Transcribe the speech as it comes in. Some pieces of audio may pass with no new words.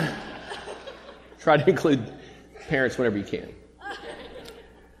Try to include parents whenever you can.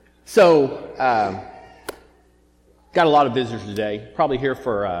 So, got a lot of visitors today. Probably here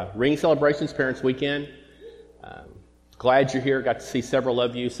for Ring Celebrations, Parents Weekend. Glad you're here. Got to see several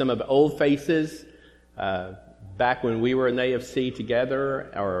of you. Some of the old faces back when we were in the AFC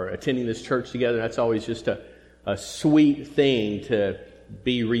together or attending this church together. That's always just a sweet thing to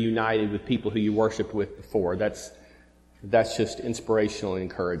be reunited with people who you worshiped with before. That's just inspirational and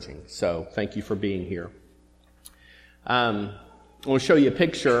encouraging. So thank you for being here. I want to show you a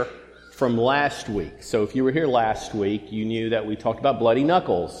picture from last week. So if you were here last week, you knew that we talked about bloody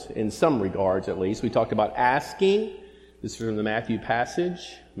knuckles, in some regards at least. We talked about asking. This is from the Matthew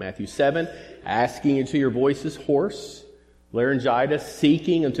passage, Matthew 7. Asking until your voice is hoarse. Laryngitis,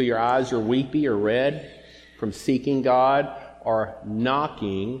 seeking until your eyes are weepy or red from seeking God. Or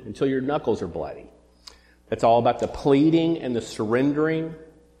knocking until your knuckles are bloody. That's all about the pleading and the surrendering.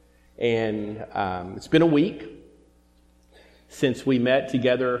 And it's been a week since we met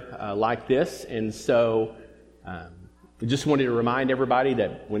together like this. And so I just wanted to remind everybody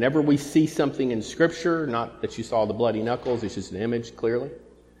that whenever we see something in Scripture, not that you saw the bloody knuckles, it's just an image, clearly.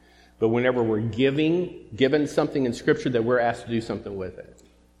 But whenever we're given something in Scripture, that we're asked to do something with it.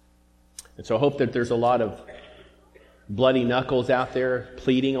 And so I hope that there's a lot of bloody knuckles out there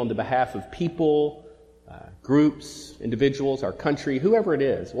pleading on the behalf of people, groups, individuals, our country, whoever it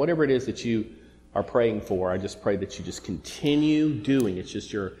is, whatever it is that you are praying for. I just pray that you just continue doing. It's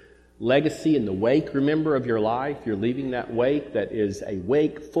just your legacy in the wake, remember, of your life. You're leaving that wake that is a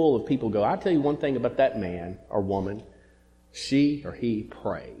wake full of people go, I'll tell you one thing about that man or woman. She or he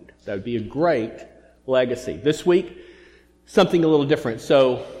prayed. That would be a great legacy. This week, something a little different.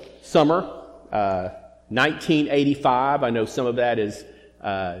 So, summer, 1985. I know some of that is,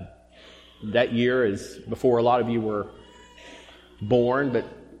 that year is before a lot of you were born, but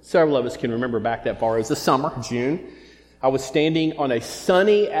several of us can remember back that far. It was the summer, June. I was standing on a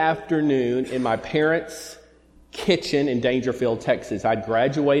sunny afternoon in my parents' kitchen in Daingerfield, Texas. I'd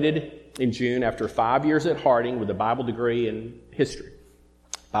graduated in June after 5 years at Harding with a Bible degree in history,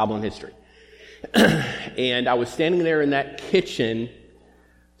 Bible and history. And I was standing there in that kitchen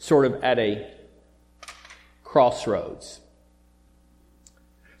sort of at a crossroads.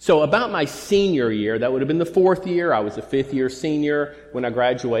 So about my senior year, that would have been the fourth year. I was a fifth year senior when I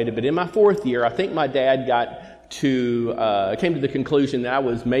graduated. But in my fourth year, I think my dad came to the conclusion that I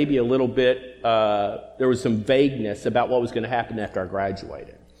was maybe a little bit, there was some vagueness about what was going to happen after I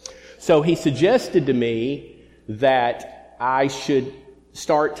graduated. So he suggested to me that I should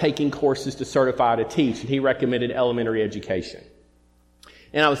start taking courses to certify to teach. And he recommended elementary education.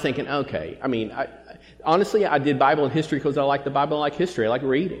 And I was thinking, okay, I mean, honestly, I did Bible and history because I like the Bible and I like history. I like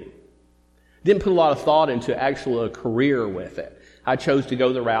reading. Didn't put a lot of thought into actual career with it. I chose to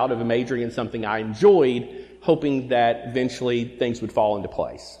go the route of majoring in something I enjoyed, hoping that eventually things would fall into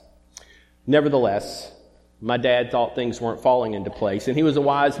place. Nevertheless, my dad thought things weren't falling into place, and he was a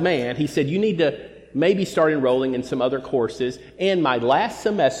wise man. He said, you need to maybe start enrolling in some other courses. And my last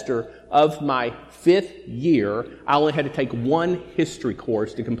semester of my fifth year, I only had to take one history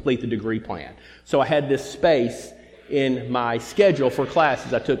course to complete the degree plan. So I had this space in my schedule for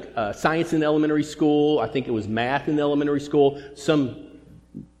classes. I took science in elementary school. I think it was math in elementary school. Some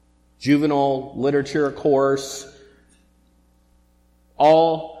juvenile literature course.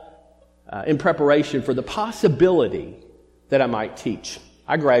 All in preparation for the possibility that I might teach.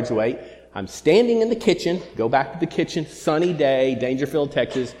 I graduate. I'm standing in the kitchen. Go back to the kitchen. Sunny day, Daingerfield,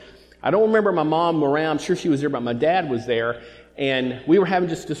 Texas. I don't remember my mom around. I'm sure she was there, but my dad was there. And we were having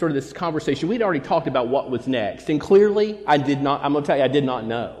just sort of this conversation. We'd already talked about what was next. And clearly, I'm going to tell you, I did not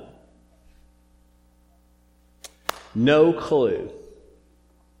know. No clue.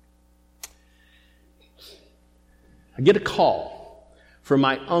 I get a call from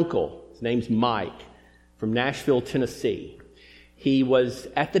my uncle. His name's Mike, from Nashville, Tennessee. He was,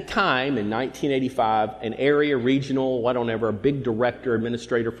 at the time, in 1985, an area regional, a big director,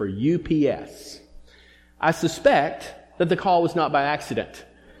 administrator for UPS. I suspect that the call was not by accident.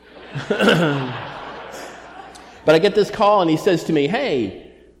 But I get this call and he says to me,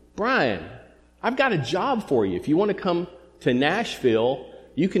 hey, Brian, I've got a job for you. If you want to come to Nashville,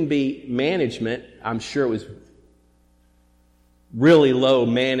 you can be management. I'm sure it was really low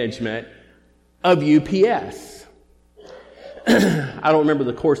management of UPS. I don't remember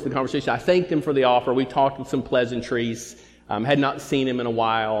the course of the conversation. I thanked him for the offer. We talked with some pleasantries. Had not seen him in a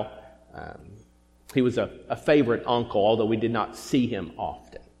while. He was a favorite uncle, although we did not see him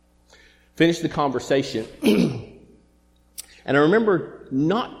often. Finished the conversation. And I remember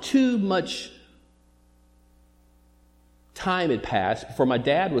not too much time had passed before my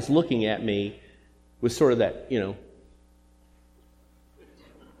dad was looking at me with sort of that,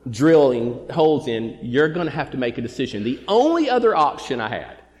 drilling holes in, you're going to have to make a decision. The only other option I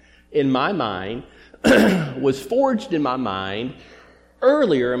had in my mind was forged in my mind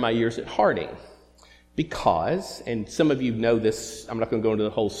earlier in my years at Harding. Because, and some of you know this, I'm not going to go into the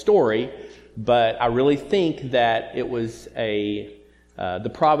whole story, but I really think that it was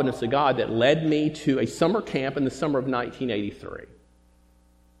the providence of God that led me to a summer camp in the summer of 1983.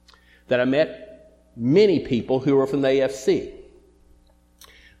 That I met many people who were from the AFC.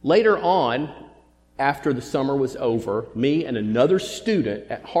 Later on, after the summer was over, me and another student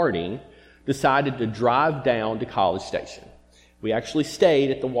at Harding decided to drive down to College Station. We actually stayed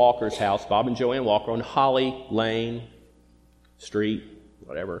at the Walker's house, Bob and Joanne Walker, on Holly Lane Street,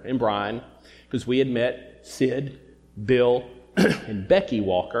 whatever, in Bryan, because we had met Sid, Bill, and Becky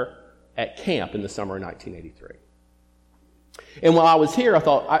Walker at camp in the summer of 1983. And while I was here, I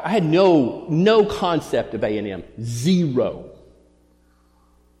thought, I had no concept of A&M. Zero.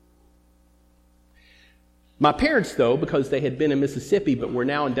 My parents, though, because they had been in Mississippi but were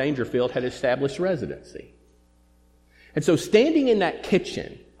now in Dangerfield, had established residency. And so standing in that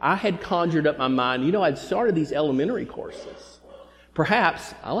kitchen, I had conjured up my mind, I'd started these elementary courses.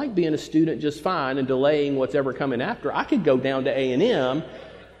 Perhaps I like being a student just fine and delaying what's ever coming after. I could go down to A&M,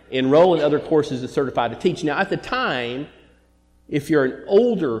 enroll in other courses as certified to teach. Now, at the time, if you're an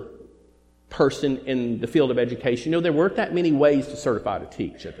older person in the field of education, there weren't that many ways to certify to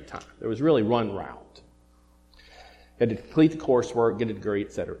teach at the time. There was really one route. You had to complete the coursework, get a degree,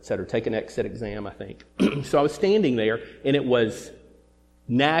 et cetera, take an exit exam, I think. So I was standing there, and it was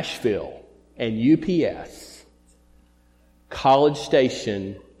Nashville and UPS, College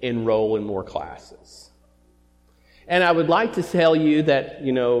Station, enroll in more classes. And I would like to tell you that,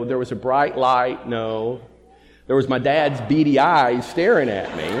 there was a bright light. No. There was my dad's beady eyes staring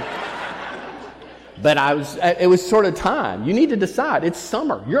at me. But it was sort of time. You need to decide. It's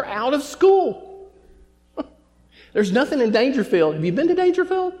summer. You're out of school. There's nothing in Dangerfield. Have you been to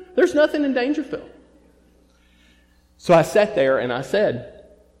Dangerfield? There's nothing in Dangerfield. So I sat there and I said,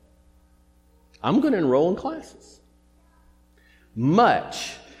 I'm going to enroll in classes.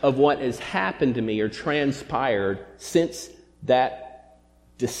 Much of what has happened to me or transpired since that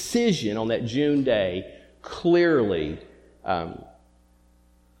decision on that June day, clearly,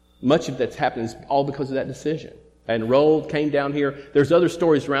 much of that's happened is all because of that decision. I enrolled, came down here. There's other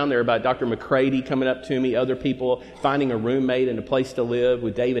stories around there about Dr. McCready coming up to me, other people finding a roommate and a place to live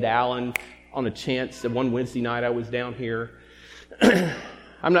with David Allen on a chance that one Wednesday night I was down here.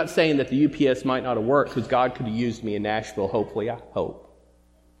 I'm not saying that the UPS might not have worked because God could have used me in Nashville, hopefully, I hope.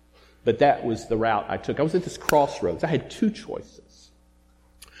 But that was the route I took. I was at this crossroads. I had two choices.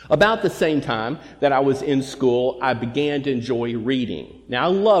 About the same time that I was in school, I began to enjoy reading. Now, I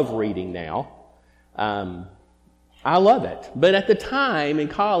love reading now. I love it. But at the time in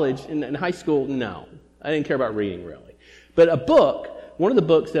college, in high school, no. I didn't care about reading, really. But a book, one of the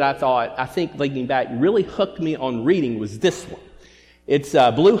books that I think, looking back, really hooked me on reading was this one. It's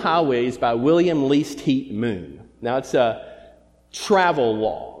Blue Highways by William Least Heat Moon. Now, it's a travel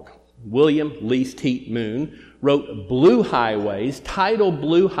log. William Least Heat Moon wrote Blue Highways, titled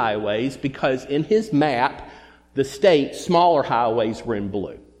Blue Highways, because in his map, the state, smaller highways were in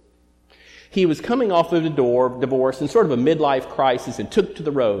blue. He was coming off of a divorce and sort of a midlife crisis and took to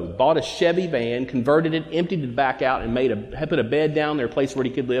the road, bought a Chevy van, converted it, emptied it back out, and put a bed down there, a place where he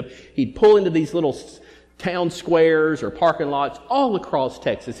could live. He'd pull into these little town squares or parking lots all across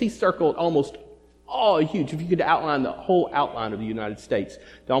Texas. He circled almost huge. If you could outline the whole outline of the United States,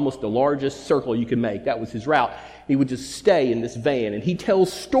 almost the largest circle you could make, that was his route. He would just stay in this van, and he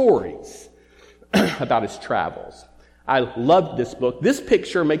tells stories about his travels. I loved this book. This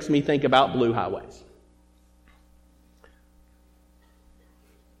picture makes me think about Blue Highways.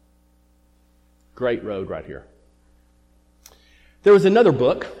 Great road right here. There was another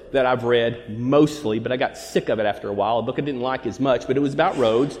book that I've read mostly, but I got sick of it after a while. A book I didn't like as much, but it was about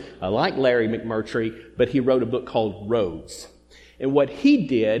roads. I like Larry McMurtry, but he wrote a book called Roads. And what he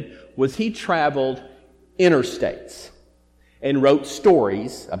did was he traveled interstates and wrote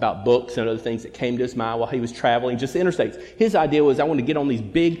stories about books and other things that came to his mind while he was traveling, just interstates. His idea was, I want to get on these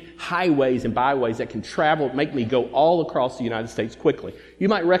big highways and byways that can travel, make me go all across the United States quickly. You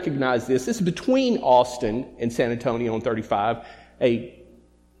might recognize this. This is between Austin and San Antonio on 35, a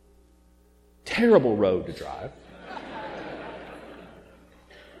terrible road to drive.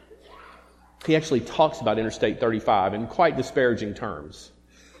 He actually talks about Interstate 35 in quite disparaging terms.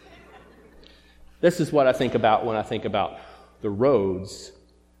 This is what I think about when I think about the roads,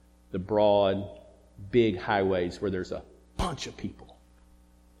 the broad, big highways where there's a bunch of people.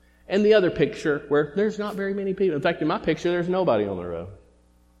 and the other picture where there's not very many people. In fact, in my picture, there's nobody on the road.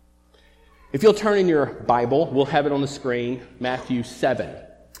 If you'll turn in your Bible, we'll have it on the screen, Matthew 7.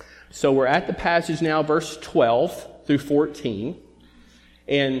 So we're at the passage now, verse 12 through 14.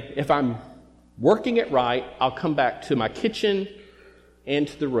 And if I'm working it right, I'll come back to my kitchen and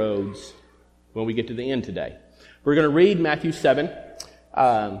to the roads when we get to the end today. We're going to read Matthew 7,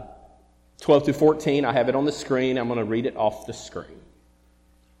 12 through 14. I have it on the screen. I'm going to read it off the screen.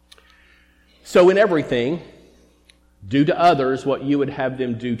 So in everything, do to others what you would have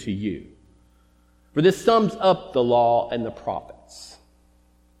them do to you. For this sums up the law and the prophets.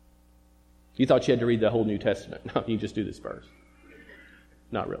 You thought you had to read the whole New Testament. No, you just do this verse.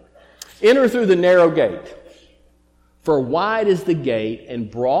 Not really. Enter through the narrow gate. For wide is the gate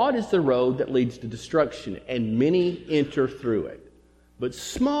and broad is the road that leads to destruction, and many enter through it. But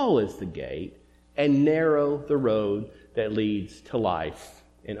small is the gate and narrow the road that leads to life,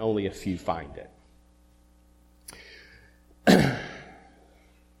 and only a few find it.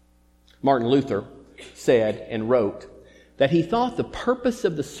 Martin Luther said and wrote that he thought the purpose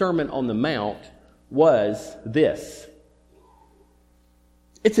of the Sermon on the Mount was this: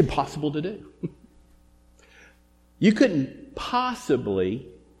 it's impossible to do. You couldn't possibly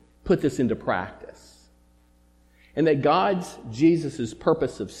put this into practice. And that Jesus'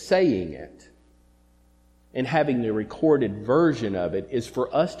 purpose of saying it and having the recorded version of it is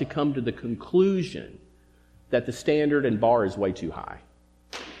for us to come to the conclusion that the standard and bar is way too high.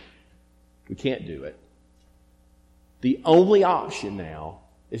 We can't do it. The only option now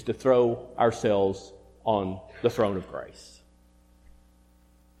is to throw ourselves on the throne of grace.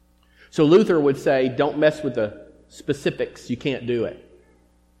 So Luther would say, don't mess with the specifics. You can't do it.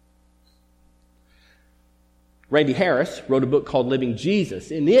 Randy Harris wrote a book called Living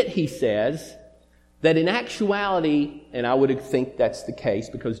Jesus. In it, he says that in actuality, and I would think that's the case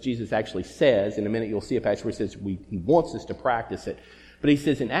because Jesus actually says, in a minute you'll see a passage where he says he wants us to practice it. But he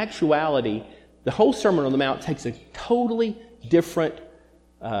says, in actuality, the whole Sermon on the Mount takes a totally different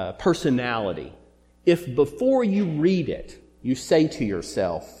personality. If before you read it, you say to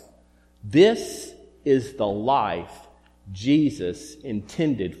yourself, this is the life Jesus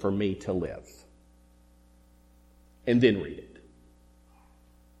intended for me to live, and then read it,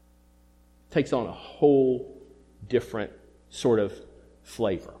 takes on a whole different sort of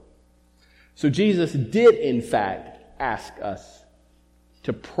flavor. So Jesus did, in fact, ask us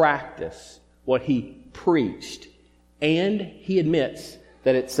to practice what he preached, and he admits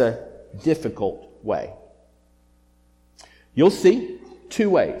that it's a difficult way. You'll see two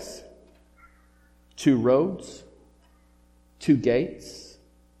ways, two roads, two gates.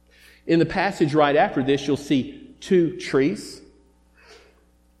 In the passage right after this, you'll see two trees,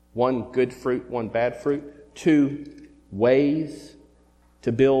 one good fruit, one bad fruit, two ways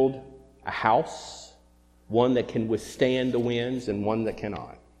to build a house, one that can withstand the winds and one that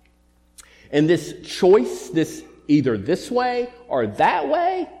cannot. And this choice, this either this way or that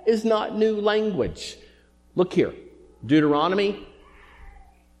way, is not new language. Look here, Deuteronomy.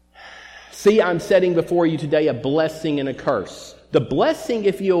 See, I'm setting before you today a blessing and a curse. The blessing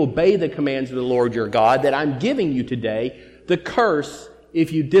if you obey the commands of the Lord your God that I'm giving you today. The curse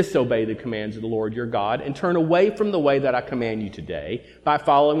if you disobey the commands of the Lord your God and turn away from the way that I command you today by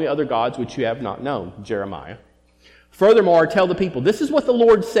following the other gods which you have not known. Jeremiah. Furthermore, tell the people, this is what the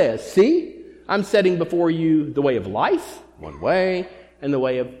Lord says. See, I'm setting before you the way of life, one way, and the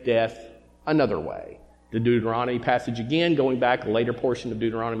way of death, another way. The Deuteronomy passage again, going back, a later portion of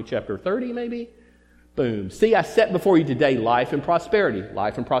Deuteronomy chapter 30 maybe. Boom. See, I set before you today life and prosperity.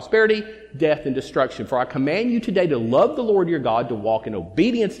 Life and prosperity, death and destruction. For I command you today to love the Lord your God, to walk in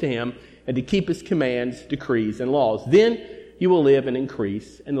obedience to him, and to keep his commands, decrees, and laws. Then you will live and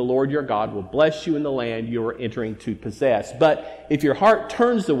increase, and the Lord your God will bless you in the land you are entering to possess. But if your heart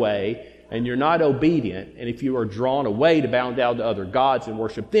turns away, and you're not obedient, and if you are drawn away to bow down to other gods and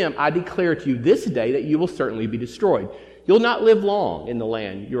worship them, I declare to you this day that you will certainly be destroyed. You'll not live long in the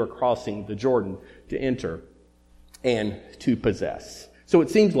land you are crossing the Jordan to enter and to possess. So it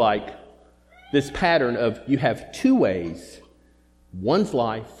seems like this pattern of you have two ways, one's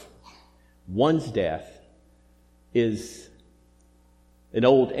life, one's death, is an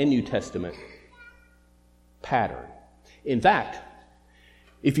Old and New Testament pattern. In fact,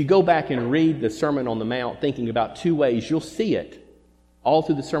 if you go back and read the Sermon on the Mount thinking about two ways, you'll see it all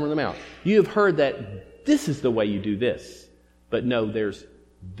through the Sermon on the Mount. You have heard that this is the way you do this, but no, there's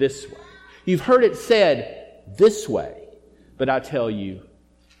this way. You've heard it said this way, but I tell you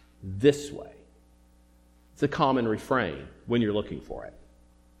this way. It's a common refrain when you're looking for it.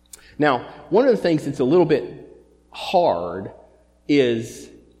 Now, one of the things that's a little bit hard is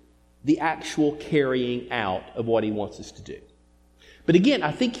the actual carrying out of what he wants us to do. But again,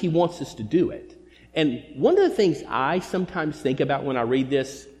 I think he wants us to do it. And one of the things I sometimes think about when I read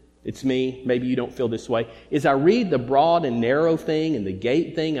this, it's me, maybe you don't feel this way, is I read the broad and narrow thing and the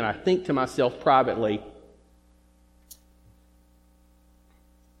gate thing, and I think to myself privately,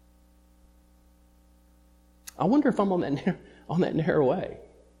 I wonder if I'm on that narrow way.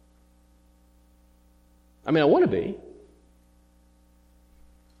 I mean, I want to be.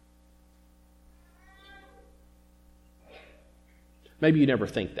 Maybe you never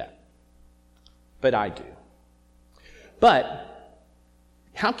think that, but I do. But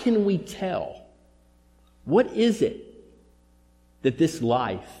how can we tell? What is it that this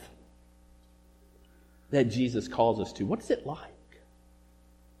life that Jesus calls us to, what is it like?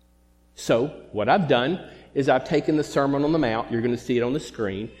 So, what I've done is I've taken the Sermon on the Mount, you're going to see it on the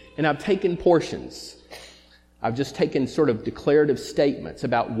screen, and I've taken portions. I've just taken sort of declarative statements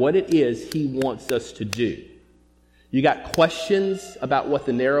about what it is he wants us to do. You got questions about what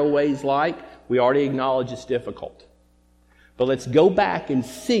the narrow way is like? We already acknowledge it's difficult. But let's go back and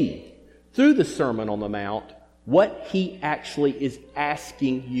see, through the Sermon on the Mount, what he actually is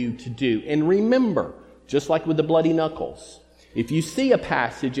asking you to do. And remember, just like with the bloody knuckles, if you see a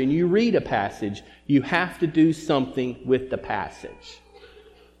passage and you read a passage, you have to do something with the passage.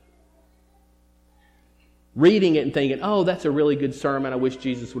 Reading it and thinking, oh, that's a really good sermon, I wish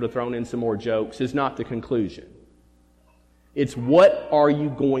Jesus would have thrown in some more jokes, is not the conclusion. It's what are you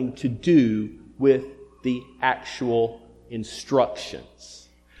going to do with the actual instructions.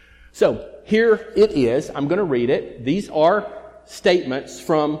 So, here it is. I'm going to read it. These are statements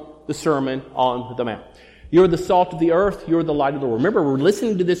from the Sermon on the Mount. You're the salt of the earth. You're the light of the world. Remember, we're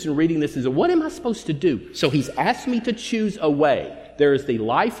listening to this and reading this as what am I supposed to do? So he's asked me to choose a way. There is the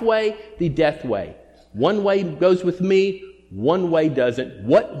life way, the death way. One way goes with me, one way doesn't.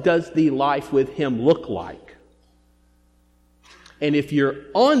 What does the life with him look like? And if you're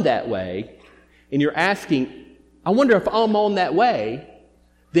on that way, and you're asking, I wonder if I'm on that way,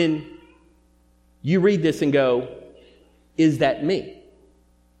 then you read this and go, is that me?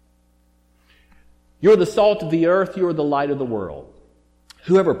 You're the salt of the earth, you're the light of the world.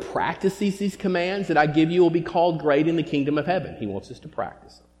 Whoever practices these commands that I give you will be called great in the kingdom of heaven. He wants us to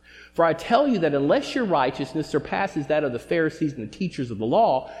practice them. For I tell you that unless your righteousness surpasses that of the Pharisees and the teachers of the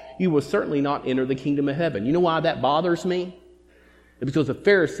law, you will certainly not enter the kingdom of heaven. You know why that bothers me? It's because the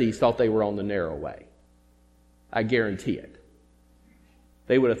Pharisees thought they were on the narrow way. I guarantee it.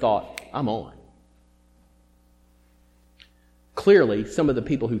 They would have thought, I'm on. Clearly, some of the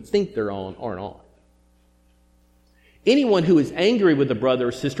people who think they're on aren't on. Anyone who is angry with a brother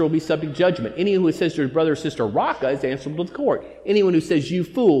or sister will be subject to judgment. Anyone who says to his brother or sister, Raka, is answerable to the court. Anyone who says, you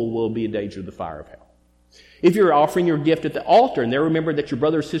fool, will be in danger of the fire of hell. If you're offering your gift at the altar and there remember that your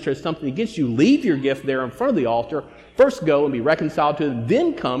brother or sister has something against you, leave your gift there in front of the altar. First go and be reconciled to them,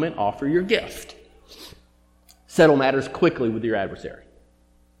 then come and offer your gift. Settle matters quickly with your adversary.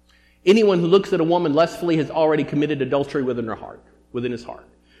 Anyone who looks at a woman lustfully has already committed adultery within his heart.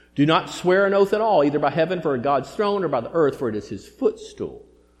 Do not swear an oath at all, either by heaven for God's throne or by the earth, for it is his footstool.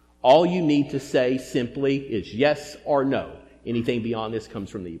 All you need to say simply is yes or no. Anything beyond this comes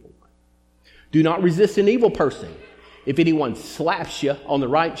from the evil one. Do not resist an evil person. If anyone slaps you on the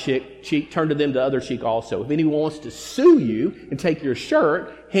right cheek, turn to them the other cheek also. If anyone wants to sue you and take your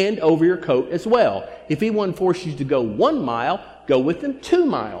shirt, hand over your coat as well. If anyone forces you to go 1 mile, go with them 2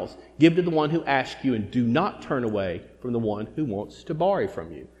 miles. Give to the one who asks you, and do not turn away from the one who wants to borrow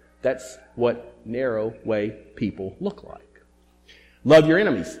from you. That's what narrow way people look like. Love your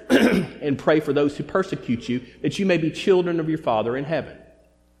enemies and pray for those who persecute you, that you may be children of your Father in heaven.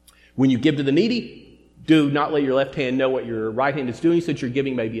 When you give to the needy, do not let your left hand know what your right hand is doing, so that your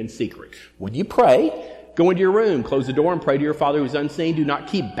giving may be in secret. When you pray, go into your room, close the door, and pray to your Father who is unseen. Do not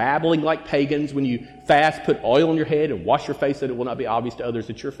keep babbling like pagans. When you fast, put oil on your head and wash your face so that it will not be obvious to others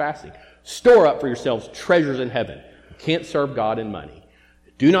that you're fasting. Store up for yourselves treasures in heaven. You can't serve God and money.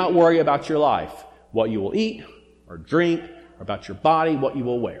 Do not worry about your life, what you will eat or drink, or about your body, what you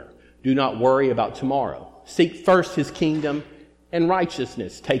will wear. Do not worry about tomorrow. Seek first his kingdom and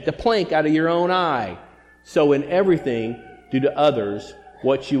righteousness. Take the plank out of your own eye. So in everything, do to others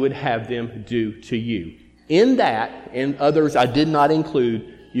what you would have them do to you. In that, and others I did not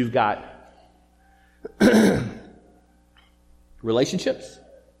include, you've got relationships,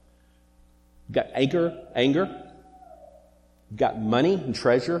 you've got anger, you've got money and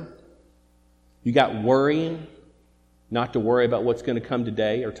treasure, you got worrying, not to worry about what's going to come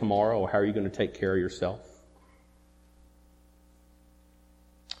today or tomorrow or how are you going to take care of yourself.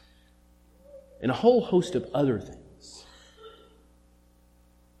 And a whole host of other things.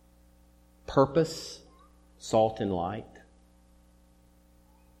 purpose, salt and light.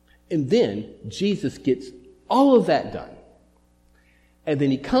 And then Jesus gets all of that done. And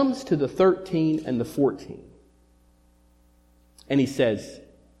then he comes to the 13 and the 14. And he says,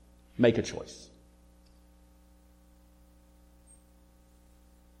 make a choice.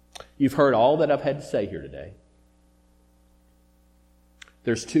 You've heard all that I've had to say here today.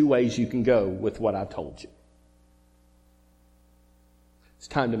 There's two ways you can go with what I've told you. It's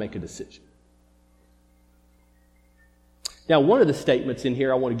time to make a decision. Now, one of the statements in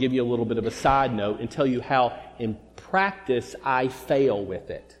here, I want to give you a little bit of a side note and tell you how in practice I fail with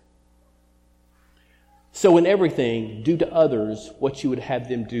it. So in everything, do to others what you would have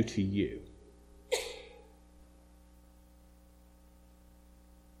them do to you.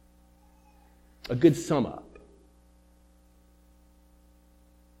 A good sum up.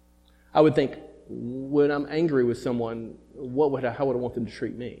 I would think, when I'm angry with someone, how would I want them to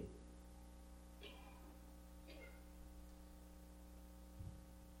treat me?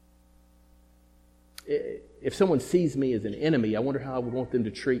 If someone sees me as an enemy, I wonder how I would want them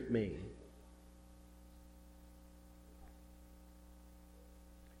to treat me.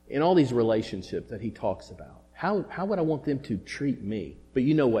 In all these relationships that he talks about, how would I want them to treat me? But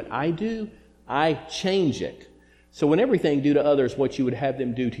you know what I do? I change it. So in everything, do to others what you would have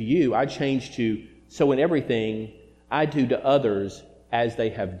them do to you. I change to, so in everything, I do to others as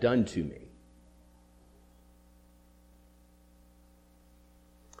they have done to me.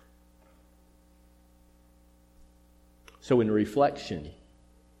 So in reflection,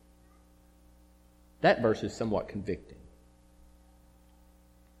 that verse is somewhat convicting.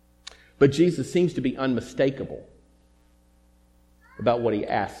 But Jesus seems to be unmistakable about what he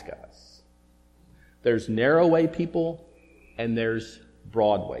asks us. There's narrow way people and there's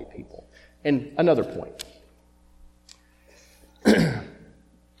broad way people. And another point.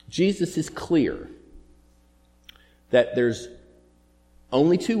 Jesus is clear that there's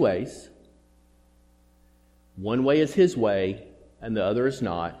only two ways. One way is his way and the other is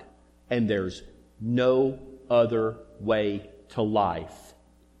not. And there's no other way to life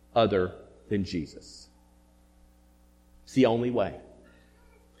other than Jesus. It's the only way.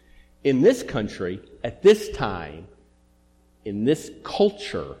 In this country, at this time, in this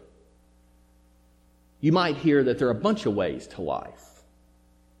culture, you might hear that there are a bunch of ways to life.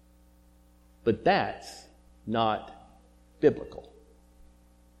 But that's not biblical.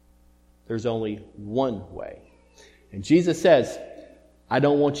 There's only one way. And Jesus says, I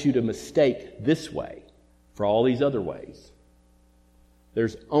don't want you to mistake this way for all these other ways.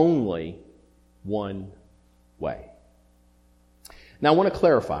 There's only one way. Now I want to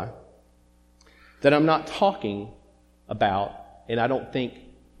clarify that I'm not talking about, and I don't think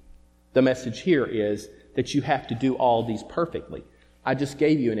the message here is that you have to do all these perfectly. I just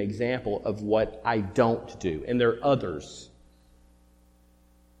gave you an example of what I don't do, and there are others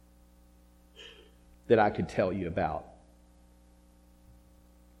that I could tell you about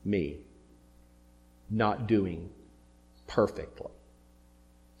me not doing perfectly.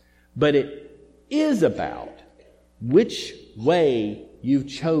 But it is about which way you've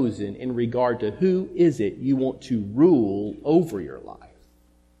chosen in regard to who is it you want to rule over your life.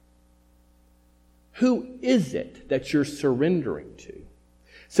 Who is it that you're surrendering to?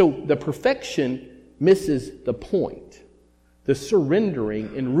 So the perfection misses the point. The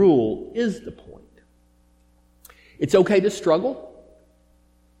surrendering and rule is the point. It's okay to struggle.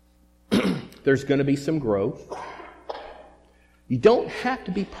 There's going to be some growth. You don't have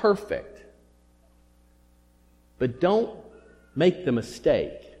to be perfect. But don't make the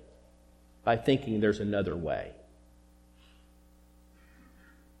mistake by thinking there's another way.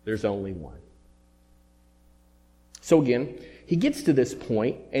 There's only one. So again, he gets to this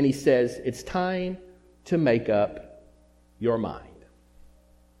point and he says, it's time to make up your mind.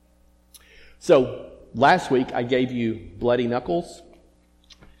 So last week I gave you bloody knuckles.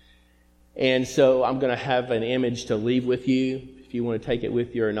 And so I'm going to have an image to leave with you, if you want to take it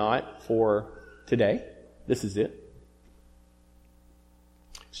with you or not, for today. This is it.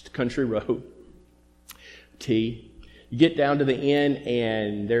 Just a country road. T. You get down to the end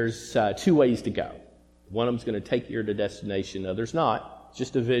and there's two ways to go. One of them's going to take you to the destination, the other's not. It's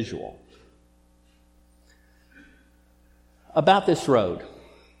just a visual. About this road.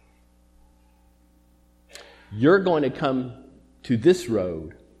 You're going to come to this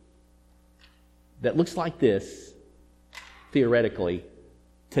road that looks like this, theoretically,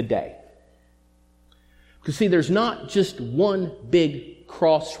 today. Because see, there's not just one big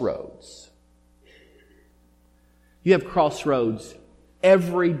crossroads. You have crossroads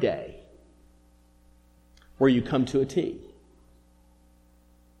every day where you come to a T.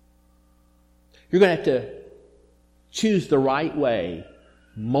 You're going to have to choose the right way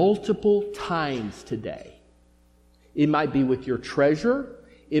multiple times today. It might be with your treasure.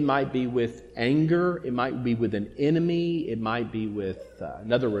 It might be with anger. It might be with an enemy. It might be with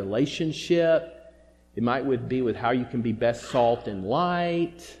another relationship. It might be with how you can be best salt and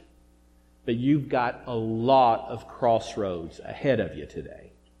light. But you've got a lot of crossroads ahead of you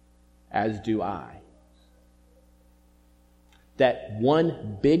today, as do I. That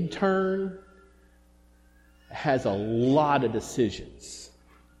one big turn has a lot of decisions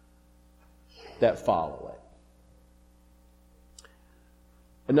that follow it.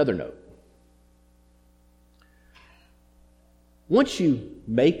 Another note. Once you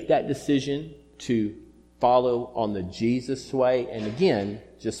make that decision to follow on the Jesus way, and again,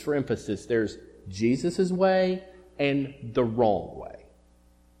 just for emphasis, there's Jesus' way and the wrong way.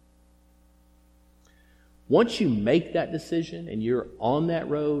 Once you make that decision and you're on that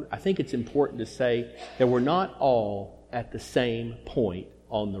road, I think it's important to say that we're not all at the same point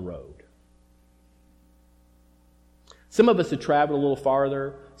on the road. Some of us have traveled a little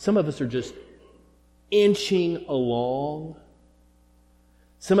farther. Some of us are just inching along.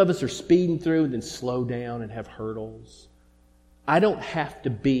 Some of us are speeding through and then slow down and have hurdles. I don't have to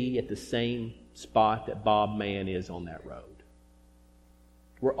be at the same spot that Bob Mann is on that road.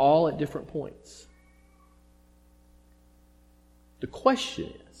 We're all at different points. The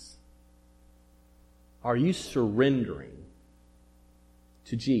question is, are you surrendering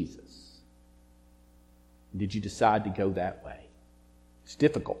to Jesus? Did you decide to go that way? It's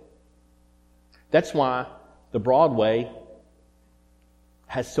difficult. That's why the Broadway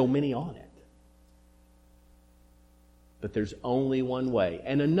has so many on it. But there's only one way.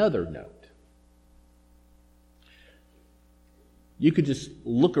 And another note. You could just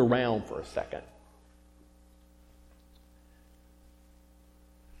look around for a second.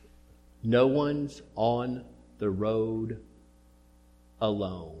 No one's on the road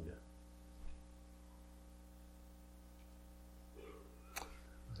alone.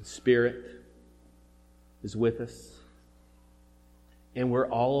 The Spirit is with us. And we're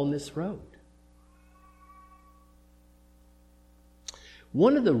all on this road.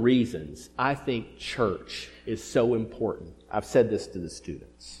 One of the reasons I think church is so important, I've said this to the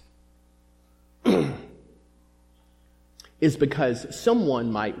students, is because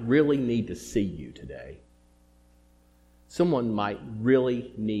someone might really need to see you today. Someone might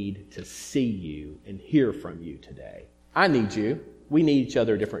really need to see you and hear from you today. I need you. We need each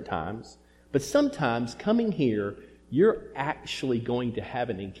other at different times. But sometimes coming here, you're actually going to have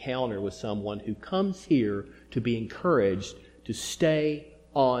an encounter with someone who comes here to be encouraged to stay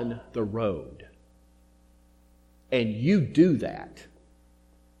on the road. And you do that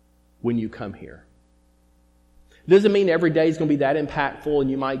when you come here. Doesn't mean every day is going to be that impactful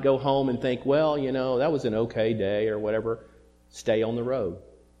and you might go home and think, well, that was an okay day or whatever. Stay on the road.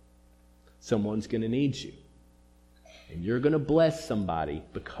 Someone's going to need you. And you're going to bless somebody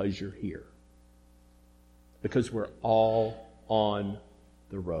because you're here. Because we're all on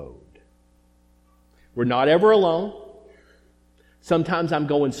the road. We're not ever alone. Sometimes I'm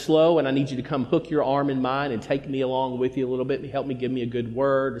going slow and I need you to come hook your arm in mine and take me along with you a little bit and help me, give me a good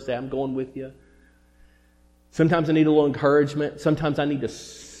word or say, I'm going with you. Sometimes I need a little encouragement. Sometimes I need to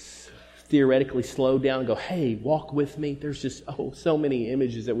theoretically slow down and go, hey, walk with me. There's just, so many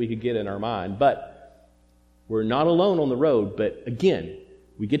images that we could get in our mind. But we're not alone on the road. But again,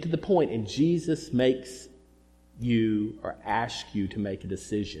 we get to the point and Jesus makes you or asks you to make a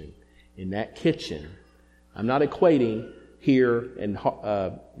decision. In that kitchen, I'm not equating here and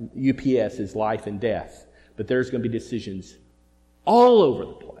UPS is life and death. But there's going to be decisions all over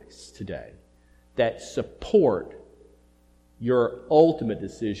the place today that support your ultimate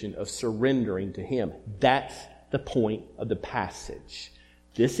decision of surrendering to Him. That's the point of the passage.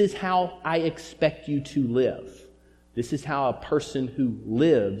 This is how I expect you to live. This is how a person who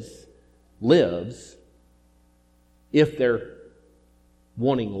lives if they're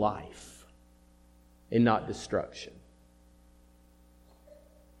wanting life and not destruction.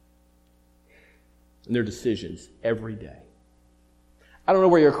 And their decisions every day. I don't know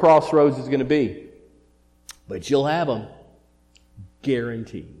where your crossroads is going to be, but you'll have them.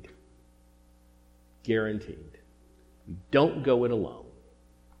 Guaranteed. Guaranteed. Don't go it alone.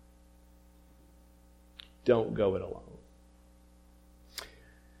 Don't go it alone.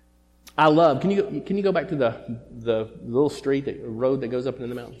 I love, can you go back to the little street, the road that goes up into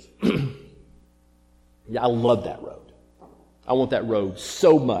the mountains? Yeah, I love that road. I want that road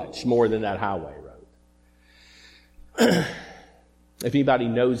so much more than that highway road. If anybody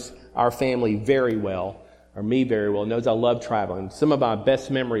knows our family very well, or me very well, knows I love traveling. Some of my best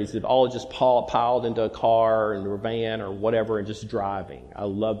memories have all just piled into a car and a van or whatever and just driving. I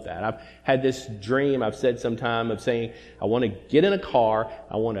love that. I've had this dream, I've said sometime, of saying I want to get in a car,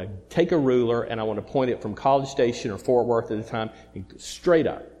 I want to take a ruler, and I want to point it from College Station or Fort Worth at the time and straight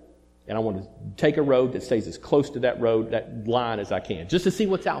up. And I want to take a road that stays as close to that road, that line as I can, just to see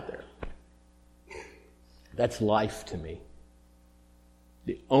what's out there. That's life to me.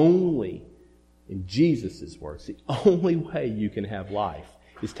 In Jesus' words, the only way you can have life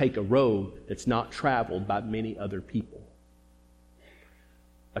is take a road that's not traveled by many other people.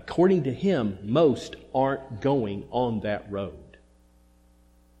 According to him, most aren't going on that road.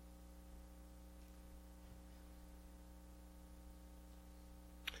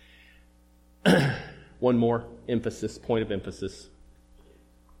 One more point of emphasis.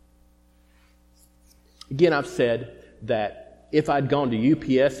 Again, I've said that if I'd gone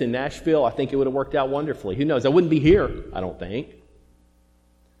to UPS in Nashville, I think it would have worked out wonderfully. Who knows? I wouldn't be here, I don't think.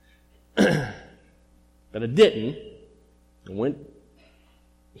 But I didn't. I went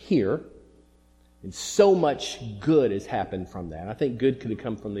here, and so much good has happened from that. I think good could have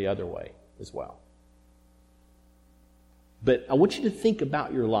come from the other way as well. But I want you to think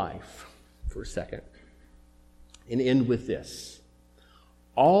about your life for a second and end with this.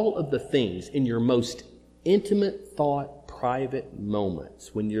 All of the things in your most intimate thought, private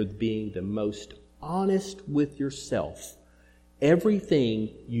moments, when you're being the most honest with yourself, everything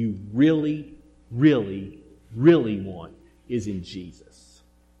you really, really, really want is in Jesus.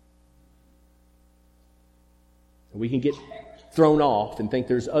 We can get thrown off and think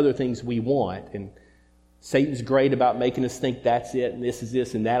there's other things we want, and Satan's great about making us think that's it, and this is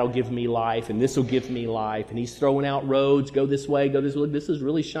this, and that'll give me life, and this will give me life. And he's throwing out roads, go this way, go this way. This is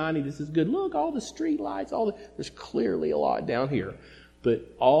really shiny, this is good. Look, all the street lights, there's clearly a lot down here. But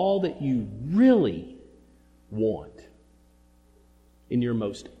all that you really want in your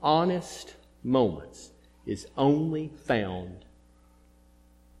most honest moments is only found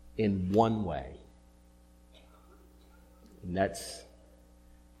in one way. And that's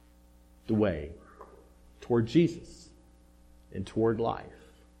the way toward Jesus and toward life.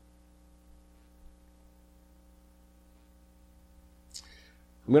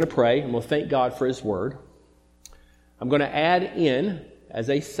 I'm going to pray. I'm going to thank God for His Word. I'm going to add in,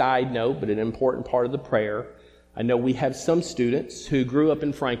 as a side note, but an important part of the prayer, I know we have some students who grew up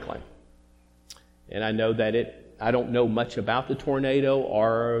in Franklin. And I know that I don't know much about the tornado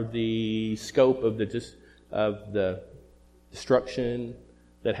or the scope of the destruction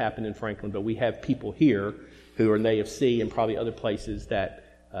that happened in Franklin, but we have people here who are in AFC and probably other places that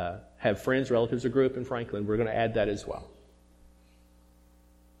have friends, relatives, or grew up in Franklin. We're going to add that as well.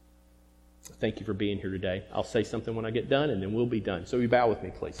 Thank you for being here today. I'll say something when I get done, and then we'll be done. So you bow with me,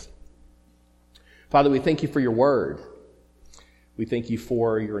 please. Father, we thank you for your word. We thank you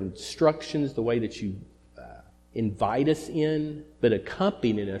for your instructions, the way that you invite us in, but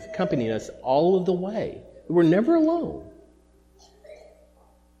accompanying us all of the way. We're never alone.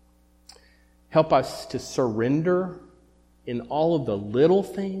 Help us to surrender in all of the little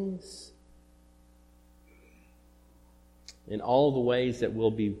things, in all of the ways that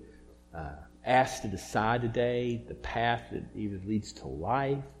we'll be asked to decide today, the path that either leads to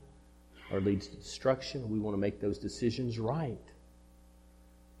life or leads to destruction. We want to make those decisions right.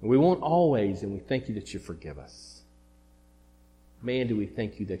 And we won't always, and we thank you that you forgive us. Man, do we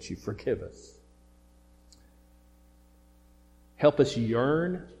thank you that you forgive us. Help us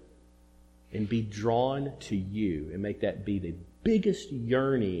yearn and be drawn to you, and make that be the biggest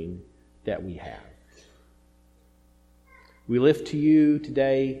yearning that we have. We lift to you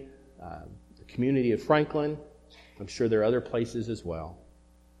today the community of Franklin. I'm sure there are other places as well.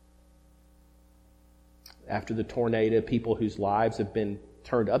 After the tornado, people whose lives have been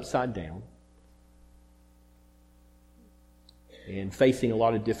turned upside down and facing a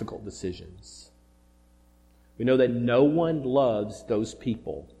lot of difficult decisions. We know that no one loves those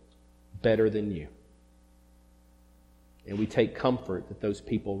people better than you. And we take comfort that those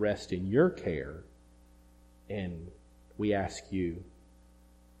people rest in your care, and we ask you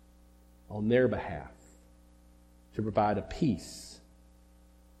on their behalf to provide a peace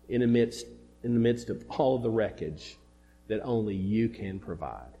in the midst of all of the wreckage that only you can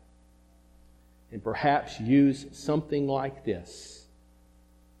provide. And perhaps use something like this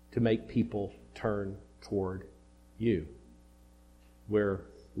to make people turn toward you, where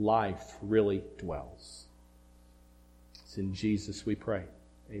life really dwells. It's in Jesus we pray.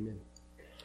 Amen.